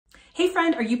Hey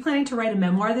friend, are you planning to write a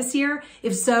memoir this year?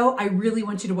 If so, I really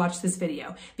want you to watch this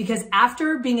video because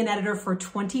after being an editor for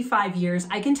 25 years,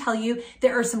 I can tell you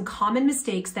there are some common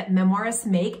mistakes that memoirists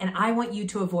make and I want you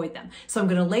to avoid them. So I'm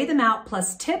going to lay them out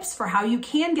plus tips for how you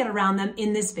can get around them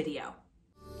in this video.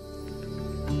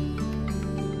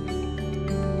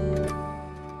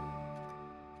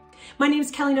 My name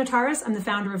is Kelly Notaras. I'm the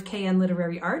founder of KN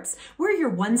Literary Arts. We're your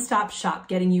one-stop shop,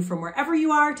 getting you from wherever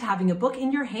you are to having a book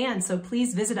in your hand. So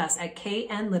please visit us at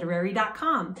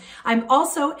knliterary.com. I'm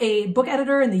also a book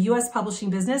editor in the U.S.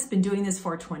 publishing business, been doing this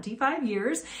for 25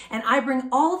 years, and I bring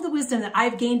all of the wisdom that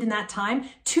I've gained in that time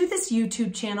to this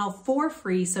YouTube channel for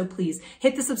free. So please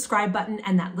hit the subscribe button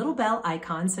and that little bell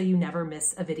icon so you never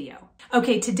miss a video.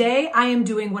 Okay, today I am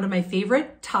doing one of my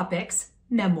favorite topics,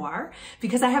 memoir,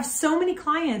 because I have so many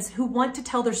clients who want to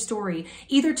tell their story,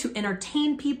 either to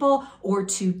entertain people or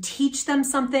to teach them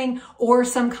something or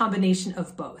some combination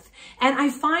of both. And I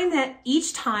find that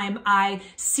each time I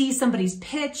see somebody's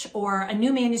pitch or a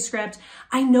new manuscript,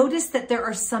 I notice that there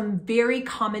are some very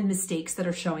common mistakes that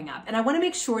are showing up. And I want to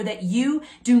make sure that you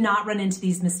do not run into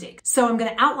these mistakes. So I'm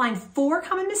going to outline 4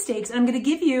 common mistakes and I'm going to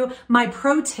give you my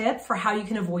pro tip for how you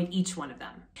can avoid each one of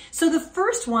them. So the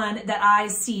first one that I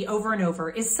see over and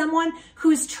over is someone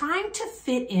who is trying to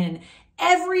fit in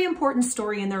every important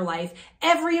story in their life,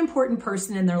 every important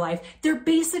person in their life. They're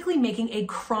basically making a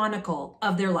chronicle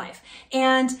of their life.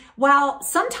 And while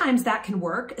sometimes that can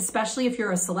work, especially if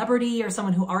you're a celebrity or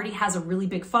someone who already has a really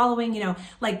big following, you know,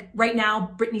 like right now,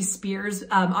 Britney Spears'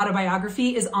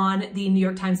 autobiography is on the New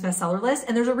York Times bestseller list.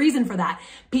 And there's a reason for that.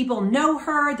 People know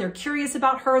her, they're curious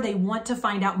about her, they want to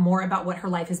find out more about what her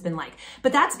life has been like.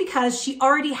 But that's because she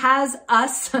already has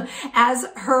us as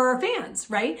her fans,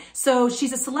 right? So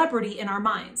she's a celebrity in our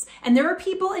minds. And there are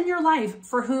people in your life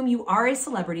for whom you are a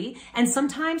celebrity, and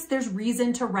sometimes there's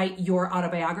reason to write your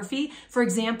autobiography. For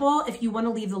example, if you want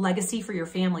to leave the legacy for your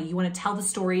family, you want to tell the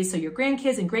story so your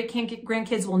grandkids and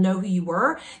great-grandkids will know who you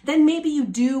were, then maybe you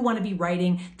do want to be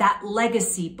writing that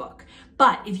legacy book.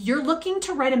 But if you're looking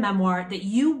to write a memoir that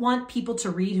you want people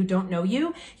to read who don't know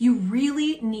you, you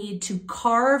really need to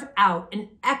carve out an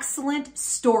excellent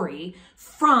story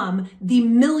from the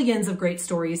millions of great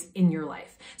stories in your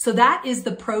life. So that is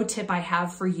the pro tip I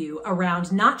have for you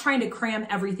around not trying to cram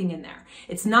everything in there.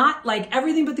 It's not like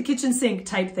everything but the kitchen sink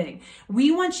type thing. We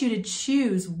want you to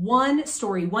choose one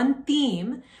story, one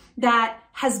theme that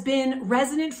has been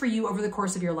resonant for you over the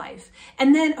course of your life.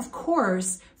 And then, of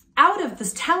course, out of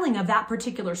this telling of that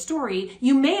particular story,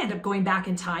 you may end up going back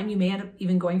in time. You may end up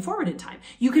even going forward in time.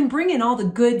 You can bring in all the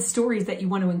good stories that you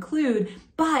want to include,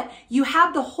 but you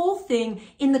have the whole thing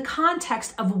in the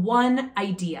context of one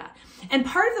idea. And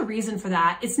part of the reason for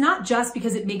that, it's not just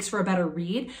because it makes for a better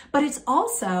read, but it's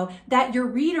also that your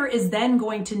reader is then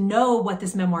going to know what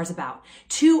this memoir is about.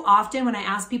 Too often when I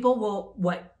ask people, well,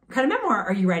 what kind of memoir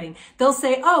are you writing? They'll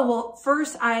say, oh, well,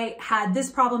 first I had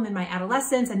this problem in my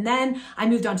adolescence, and then I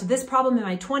moved on to this problem in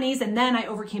my 20s, and then I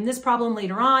overcame this problem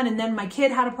later on, and then my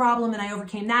kid had a problem and I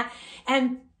overcame that.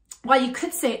 And while you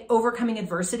could say overcoming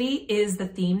adversity is the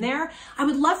theme there, I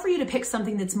would love for you to pick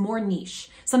something that's more niche,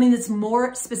 something that's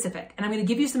more specific. And I'm going to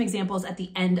give you some examples at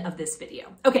the end of this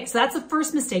video. Okay, so that's the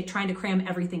first mistake, trying to cram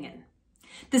everything in.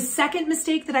 The second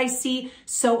mistake that I see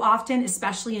so often,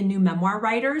 especially in new memoir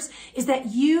writers, is that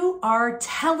you are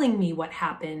telling me what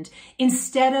happened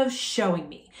instead of showing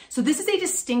me. So this is a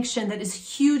distinction that is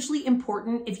hugely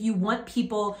important if you want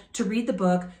people to read the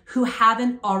book who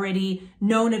haven't already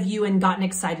known of you and gotten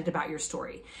excited about your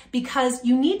story. Because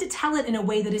you need to tell it in a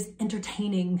way that is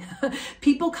entertaining.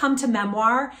 People come to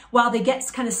memoir, while they get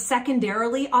kind of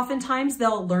secondarily, oftentimes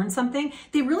they'll learn something,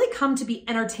 they really come to be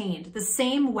entertained the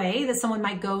same way that someone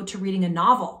might go to reading a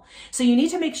novel. So you need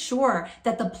to make sure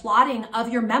that the plotting of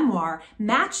your memoir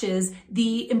matches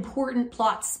the important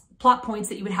plot points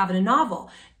that you would have in a novel.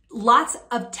 Lots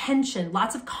of tension,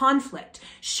 lots of conflict,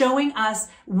 showing us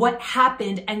what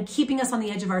happened and keeping us on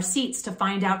the edge of our seats to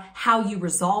find out how you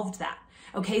resolved that.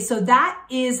 Okay, so that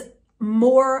is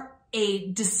more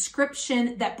a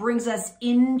description that brings us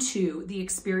into the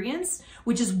experience,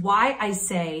 which is why I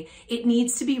say it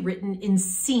needs to be written in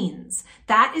scenes.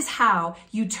 That is how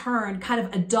you turn kind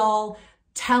of a dull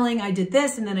telling, I did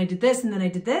this, and then I did this, and then I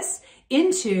did this,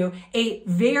 into a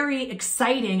very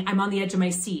exciting, I'm on the edge of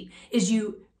my seat, is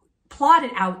you plot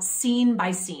it out scene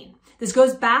by scene. This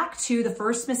goes back to the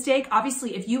first mistake.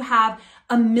 Obviously, if you have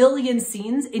a million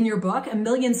scenes in your book, a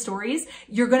million stories,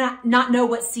 you're gonna not know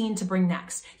what scene to bring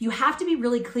next. You have to be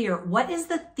really clear, what is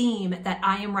the theme that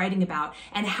I am writing about,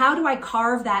 and how do I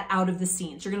carve that out of the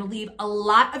scenes? You're gonna leave a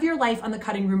lot of your life on the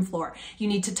cutting room floor. You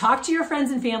need to talk to your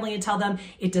friends and family and tell them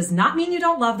it does not mean you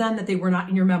don't love them, that they were not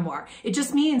in your memoir. It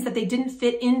just means that they didn't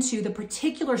fit into the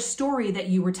particular story that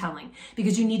you were telling,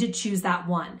 because you need to choose that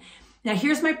one. Now,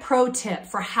 here's my pro tip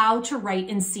for how to write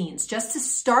in scenes, just to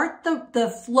start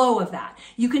the flow of that.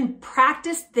 You can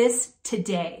practice this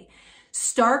today.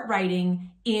 Start writing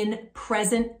in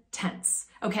present tense,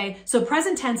 okay? So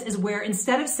present tense is where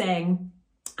instead of saying,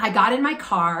 I got in my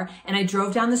car and I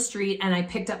drove down the street and I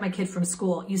picked up my kid from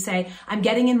school, you say, I'm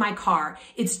getting in my car.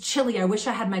 It's chilly. I wish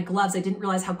I had my gloves. I didn't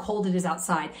realize how cold it is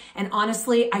outside. And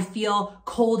honestly, I feel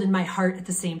cold in my heart at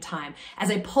the same time.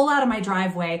 As I pull out of my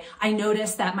driveway, I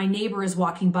notice that my neighbor is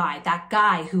walking by, that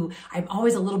guy who I'm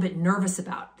always a little bit nervous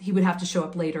about. He would have to show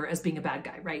up later as being a bad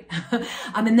guy, right?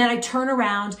 And then I turn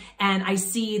around and I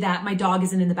see that my dog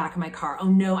isn't in the back of my car. Oh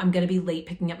no, I'm going to be late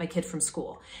picking up my kid from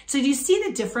school. So do you see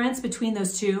the difference between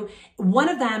those two? One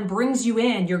of them brings you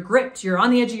in, you're gripped, you're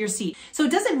on the edge of your seat. So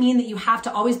it doesn't mean that you have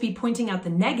to always be pointing out the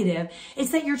negative.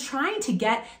 It's that you're trying to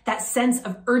get that sense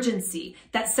of urgency,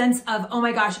 that sense of, oh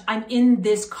my gosh, I'm in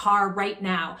this car right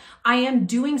now. I am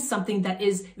doing something that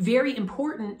is very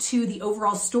important to the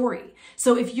overall story.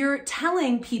 So if you're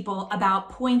telling people about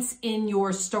points in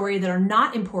your story that are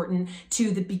not important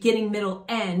to the beginning, middle,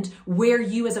 end, where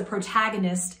you as a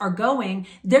protagonist are going,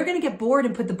 they're going to get bored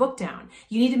and put the book down.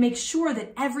 You need to make sure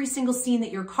that every single scene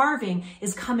that you're carving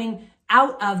is coming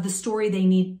out of the story they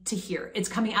need to hear. It's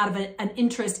coming out of an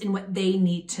interest in what they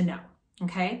need to know.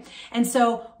 Okay. And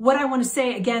so what I want to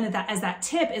say again as that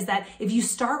tip is that if you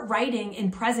start writing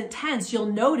in present tense,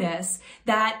 you'll notice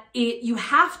that you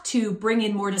have to bring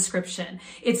in more description.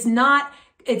 It's not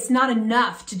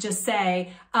enough to just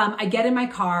say, I get in my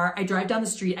car, I drive down the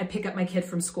street, I pick up my kid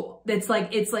from school. It's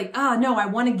like, oh no, I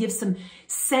want to give some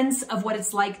sense of what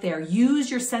it's like there. Use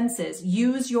your senses,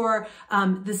 use your,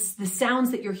 the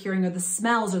sounds that you're hearing, or the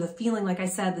smells, or the feeling, like I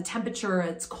said, the temperature,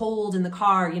 it's cold in the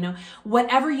car, you know,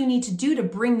 whatever you need to do to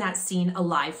bring that scene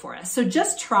alive for us. So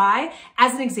just try,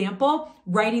 as an example,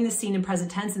 writing the scene in present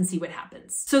tense and see what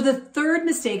happens. So the third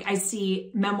mistake I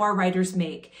see memoir writers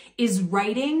make is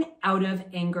writing out of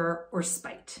anger or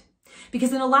spite.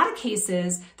 Because in a lot of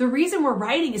cases, the reason we're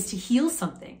writing is to heal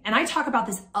something. And I talk about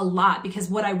this a lot because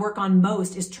what I work on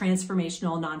most is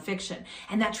transformational nonfiction.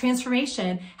 And that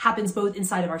transformation happens both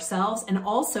inside of ourselves and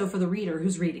also for the reader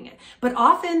who's reading it. But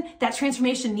often that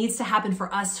transformation needs to happen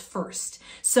for us first.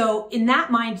 So in that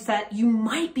mindset, you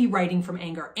might be writing from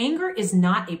anger. Anger is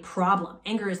not a problem.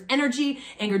 Anger is energy.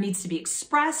 Anger needs to be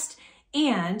expressed.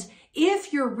 And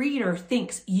if your reader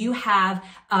thinks you have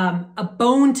a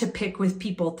bone to pick with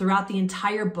people throughout the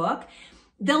entire book,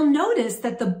 they'll notice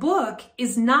that the book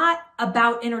is not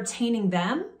about entertaining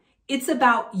them. It's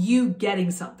about you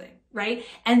getting something, right?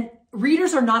 And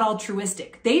readers are not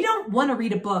altruistic. They don't want to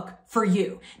read a book for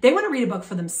you. They want to read a book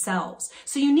for themselves.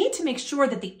 So you need to make sure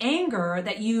that the anger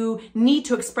that you need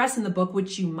to express in the book,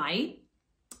 which you might,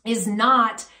 is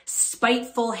not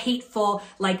spiteful, hateful,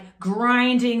 like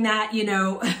grinding that, you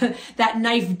know, that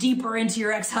knife deeper into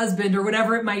your ex-husband or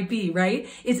whatever it might be, right?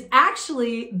 It's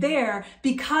actually there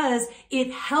because it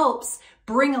helps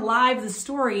bring alive the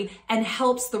story and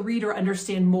helps the reader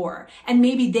understand more. And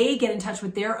maybe they get in touch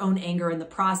with their own anger in the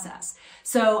process.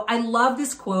 So I love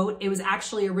this quote. It was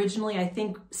actually originally, I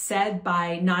think, said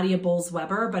by Nadia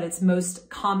Bolz-Weber, but it's most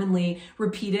commonly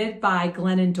repeated by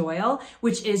Glennon Doyle,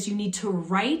 which is, you need to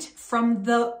write from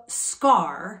the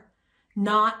scar,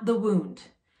 not the wound.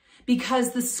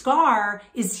 Because the scar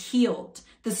is healed.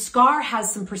 The scar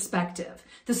has some perspective.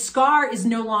 The scar is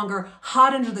no longer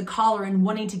hot under the collar and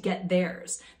wanting to get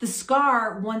theirs. The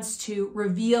scar wants to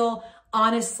reveal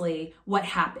honestly what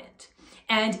happened.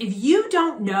 And if you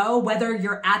don't know whether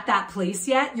you're at that place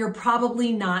yet, you're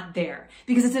probably not there,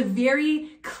 because it's a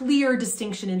very clear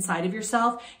distinction inside of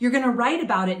yourself. You're going to write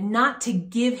about it not to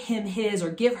give him his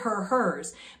or give her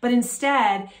hers, but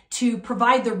instead to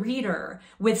provide the reader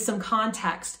with some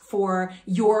context for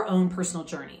your own personal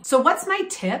journey. So what's my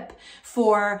tip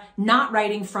for not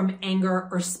writing from anger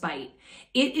or spite?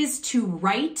 It is to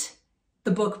write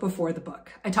the book before the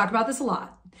book. I talk about this a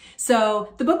lot.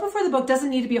 So the book before the book doesn't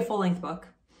need to be a full-length book.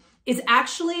 It's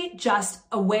actually just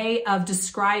a way of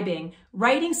describing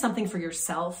writing something for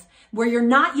yourself where you're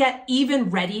not yet even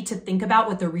ready to think about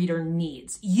what the reader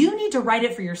needs. You need to write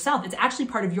it for yourself. It's actually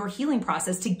part of your healing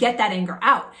process to get that anger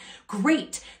out.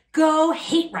 Great. Go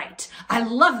hate write. I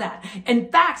love that. In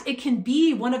fact, it can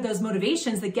be one of those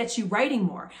motivations that gets you writing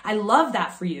more. I love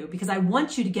that for you because I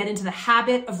want you to get into the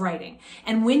habit of writing.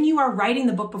 And when you are writing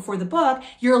the book before the book,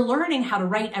 you're learning how to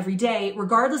write every day,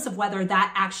 regardless of whether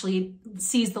that actually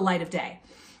sees the light of day.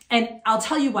 And I'll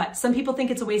tell you what, some people think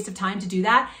it's a waste of time to do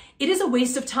that. It is a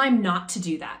waste of time not to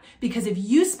do that. Because if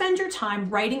you spend your time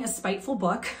writing a spiteful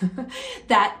book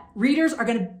that readers are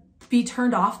going to be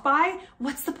turned off by,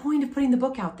 what's the point of putting the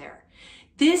book out there?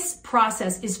 This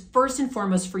process is first and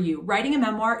foremost for you. Writing a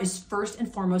memoir is first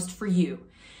and foremost for you.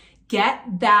 Get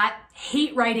that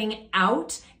hate writing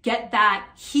out, get that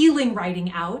healing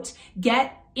writing out,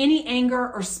 get any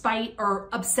anger or spite or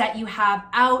upset you have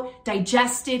out,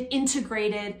 digested,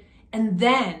 integrated, and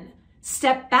then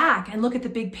step back and look at the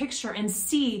big picture and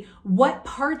see what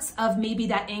parts of maybe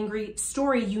that angry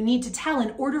story you need to tell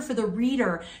in order for the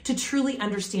reader to truly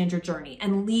understand your journey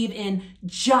and leave in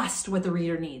just what the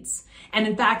reader needs. And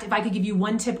in fact, if I could give you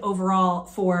one tip overall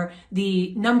for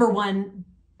the number one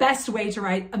best way to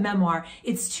write a memoir,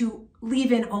 it's to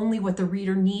leave in only what the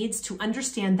reader needs to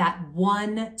understand that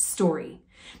one story,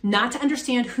 not to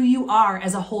understand who you are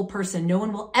as a whole person. No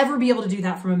one will ever be able to do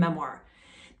that from a memoir.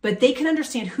 But they can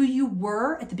understand who you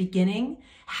were at the beginning,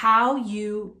 how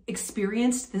you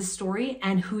experienced this story,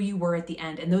 and who you were at the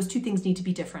end. And those two things need to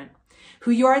be different.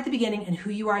 Who you are at the beginning and who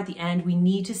you are at the end, we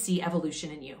need to see evolution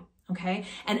in you, okay?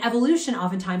 And evolution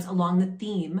oftentimes along the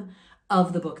theme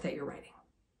of the book that you're writing.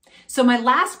 So my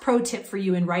last pro tip for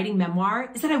you in writing memoir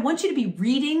is that I want you to be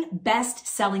reading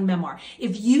best-selling memoir.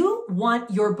 If you want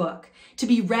your book to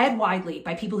be read widely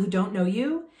by people who don't know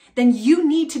you, then you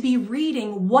need to be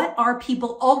reading what are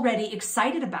people already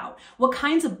excited about? What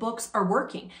kinds of books are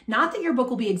working? Not that your book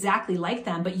will be exactly like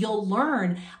them, but you'll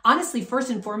learn, honestly, first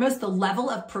and foremost, the level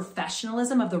of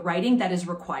professionalism of the writing that is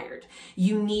required.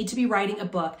 You need to be writing a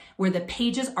book where the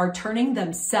pages are turning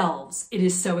themselves. It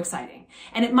is so exciting.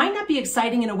 And it might not be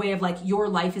exciting in a way of like your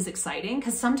life is exciting,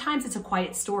 because sometimes it's a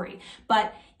quiet story,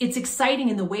 but it's exciting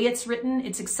in the way it's written.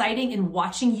 It's exciting in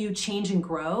watching you change and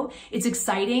grow. It's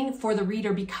exciting for the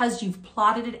reader because you've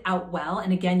plotted it out well.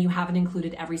 And again, you haven't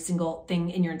included every single thing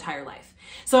in your entire life.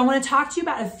 So I want to talk to you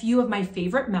about a few of my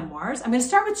favorite memoirs. I'm going to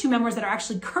start with two memoirs that are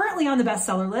actually currently on the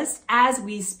bestseller list as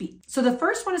we speak. So the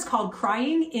first one is called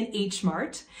Crying in H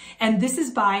Mart, and this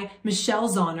is by Michelle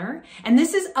Zauner. And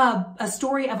this is a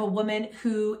story of a woman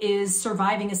who is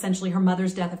surviving essentially her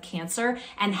mother's death of cancer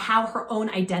and how her own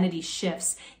identity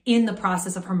shifts in the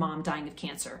process of her mom dying of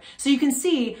cancer. So you can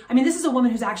see, I mean, this is a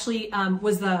woman who's actually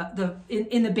was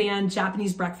in the band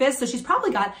Japanese Breakfast. So she's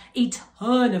probably got a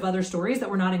ton of other stories that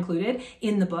were not included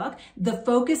in the book. The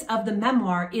focus of the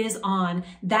memoir is on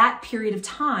that period of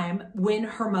time when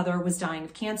her mother was dying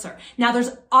of cancer. Now,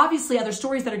 there's obviously other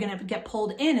stories that are going to get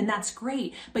pulled in, and that's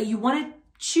great, but you want to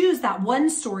choose that one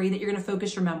story that you're going to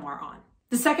focus your memoir on.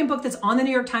 The second book that's on the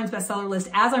New York Times bestseller list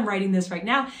as I'm writing this right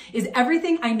now is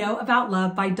Everything I Know About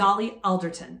Love by Dolly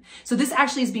Alderton. So this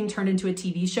actually is being turned into a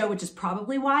TV show, which is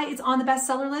probably why it's on the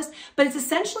bestseller list, but it's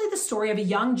essentially the story of a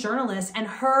young journalist and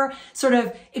her sort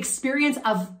of experience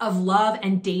of love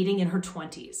and dating in her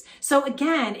 20s. So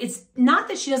again, it's not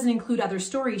that she doesn't include other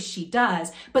stories, she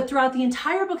does, but throughout the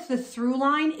entire book, the through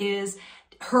line is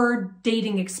her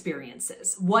dating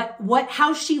experiences,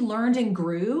 how she learned and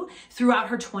grew throughout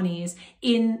her 20s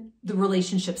in the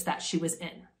relationships that she was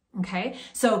in. Okay.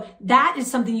 So that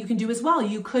is something you can do as well.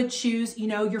 You could choose,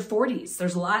 your 40s.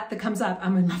 There's a lot that comes up.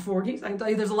 I'm in my 40s. I can tell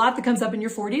you there's a lot that comes up in your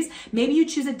 40s. Maybe you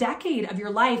choose a decade of your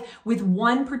life with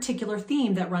one particular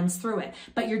theme that runs through it,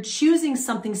 but you're choosing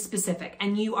something specific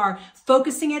and you are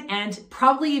focusing it and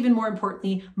probably even more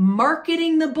importantly,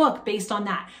 marketing the book based on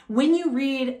that. When you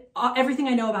read Everything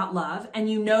I Know About Love and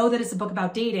you know that it's a book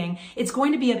about dating, it's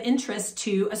going to be of interest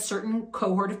to a certain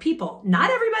cohort of people.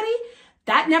 Not everybody.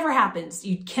 That never happens.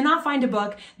 You cannot find a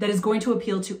book that is going to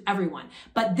appeal to everyone.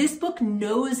 But this book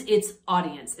knows its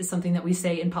audience, is something that we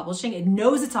say in publishing. It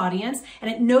knows its audience,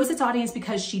 and it knows its audience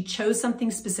because she chose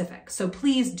something specific. So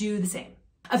please do the same.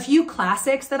 A few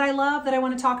classics that I love that I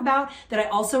want to talk about that I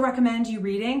also recommend you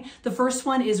reading. The first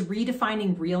one is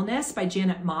Redefining Realness by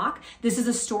Janet Mock. This is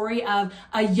a story of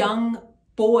a young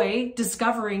boy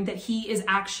discovering that he is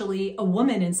actually a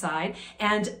woman inside,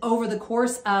 and over the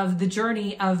course of the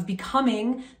journey of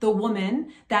becoming the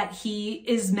woman that he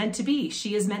is meant to be,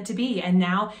 she is meant to be, and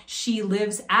now she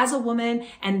lives as a woman.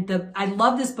 And I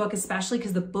love this book especially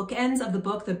because the bookends of the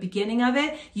book, the beginning of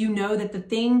it, you know that the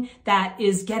thing that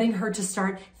is getting her to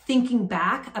start thinking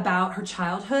back about her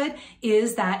childhood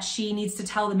is that she needs to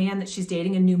tell the man that she's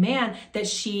dating, a new man, that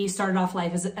she started off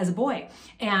life as a boy.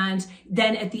 And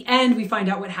then at the end, we find find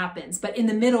out what happens. But in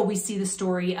the middle, we see the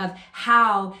story of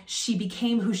how she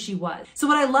became who she was. So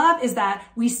what I love is that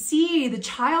we see the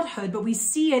childhood, but we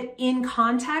see it in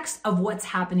context of what's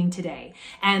happening today.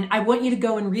 And I want you to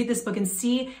go and read this book and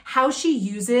see how she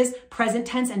uses present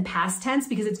tense and past tense,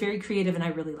 because it's very creative and I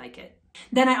really like it.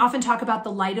 Then I often talk about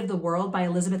The Light of the World by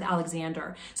Elizabeth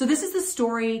Alexander. So this is the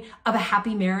story of a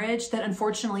happy marriage that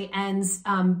unfortunately ends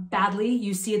badly.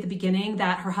 You see at the beginning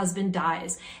that her husband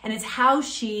dies, and it's how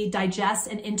she digests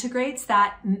and integrates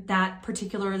that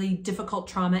particularly difficult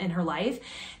trauma in her life.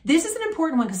 This is an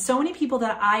important one because so many people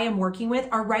that I am working with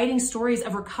are writing stories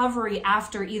of recovery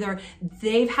after either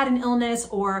they've had an illness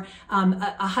or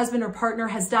a husband or partner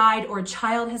has died or a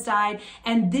child has died.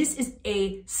 And this is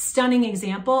a stunning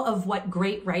example of what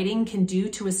great writing can do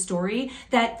to a story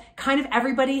that kind of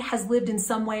everybody has lived in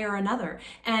some way or another.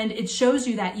 And it shows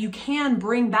you that you can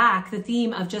bring back the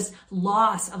theme of just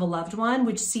loss of a loved one,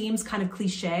 which seems kind of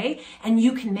cliche, and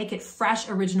you can make it fresh,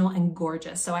 original, and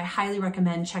gorgeous. So I highly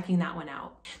recommend checking that one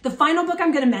out. The final book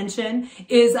I'm going to mention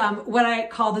is what I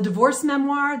call the divorce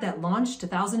memoir that launched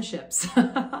 1,000 ships.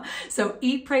 So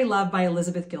Eat, Pray, Love by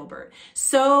Elizabeth Gilbert.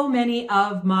 So many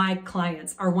of my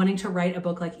clients are wanting to write a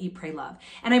book like Eat, Pray, Love.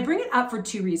 And I bring it up for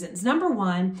two reasons. Number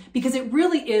one, because it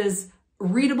really is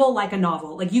readable like a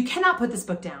novel. Like, you cannot put this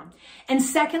book down. And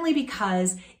secondly,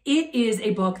 because it is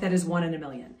a book that is one in a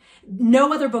million.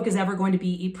 No other book is ever going to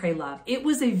be Eat, Pray, Love. It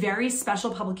was a very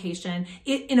special publication.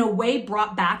 It, in a way,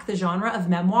 brought back the genre of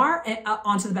memoir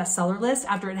onto the bestseller list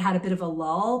after it had a bit of a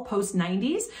lull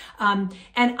post-90s. And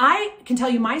I can tell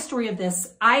you my story of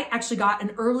this. I actually got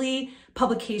an early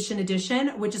publication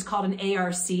edition, which is called an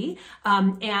ARC.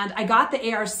 And I got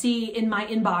the ARC in my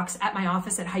inbox at my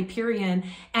office at Hyperion,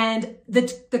 and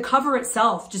the cover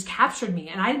itself just captured me.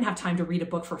 And I didn't have time to read a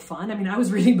book for fun. I mean, I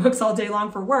was reading books all day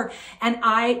long for work, and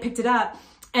I picked it up.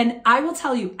 And I will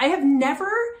tell you, I have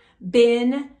never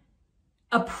been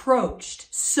approached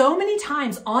so many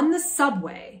times on the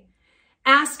subway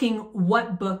asking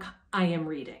what book I am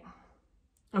reading.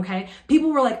 Okay.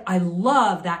 People were like, I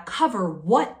love that cover.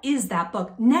 What is that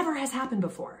book? Never has happened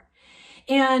before.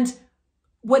 And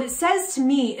what it says to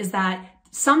me is that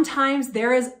sometimes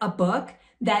there is a book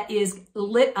that is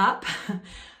lit up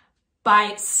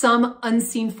by some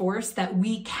unseen force that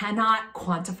we cannot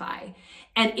quantify.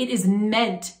 And it is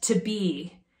meant to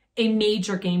be a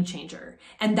major game changer.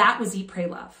 And that was Eat, Pray,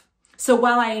 Love. So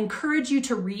while I encourage you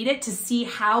to read it to see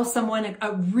how someone,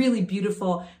 a really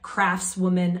beautiful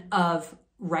craftswoman of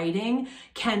writing,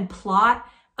 can plot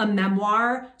a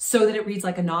memoir so that it reads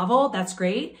like a novel, that's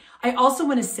great. I also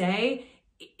want to say,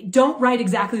 don't write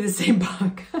exactly the same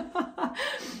book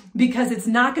because it's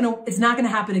not gonna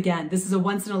happen again. This is a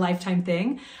once in a lifetime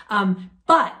thing.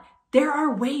 But there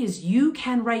are ways you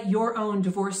can write your own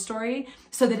divorce story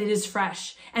so that it is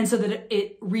fresh and so that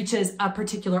it reaches a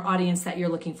particular audience that you're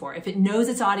looking for. If it knows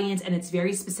its audience and it's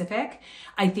very specific,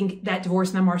 I think that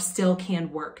divorce memoir still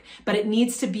can work, but it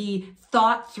needs to be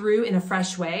thought through in a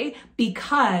fresh way,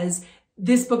 because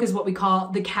this book is what we call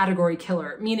the category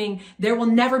killer, meaning there will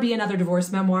never be another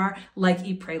divorce memoir like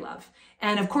Eat, Pray, Love.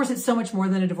 And of course, it's so much more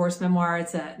than a divorce memoir.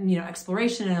 It's a,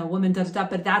 exploration and a woman,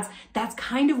 but that's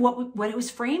kind of what it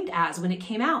was framed as when it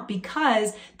came out,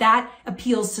 because that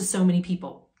appeals to so many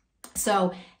people.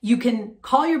 So you can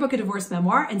call your book a divorce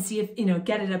memoir and see if,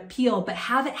 get it appeal, but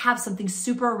have it have something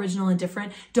super original and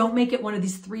different. Don't make it one of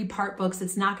these 3-part books.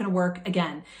 It's not going to work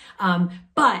again.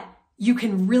 But you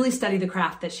can really study the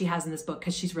craft that she has in this book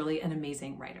because she's really an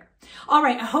amazing writer. All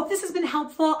right, I hope this has been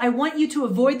helpful. I want you to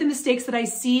avoid the mistakes that I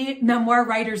see memoir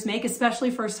writers make,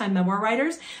 especially first-time memoir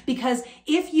writers, because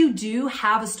if you do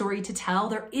have a story to tell,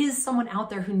 there is someone out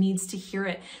there who needs to hear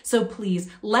it. So please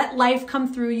let life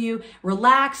come through you,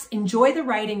 relax, enjoy the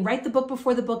writing, write the book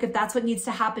before the book if that's what needs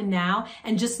to happen now,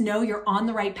 and just know you're on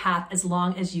the right path as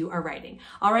long as you are writing.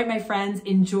 All right, my friends,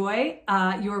 enjoy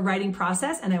your writing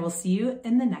process, and I will see you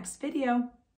in the next video.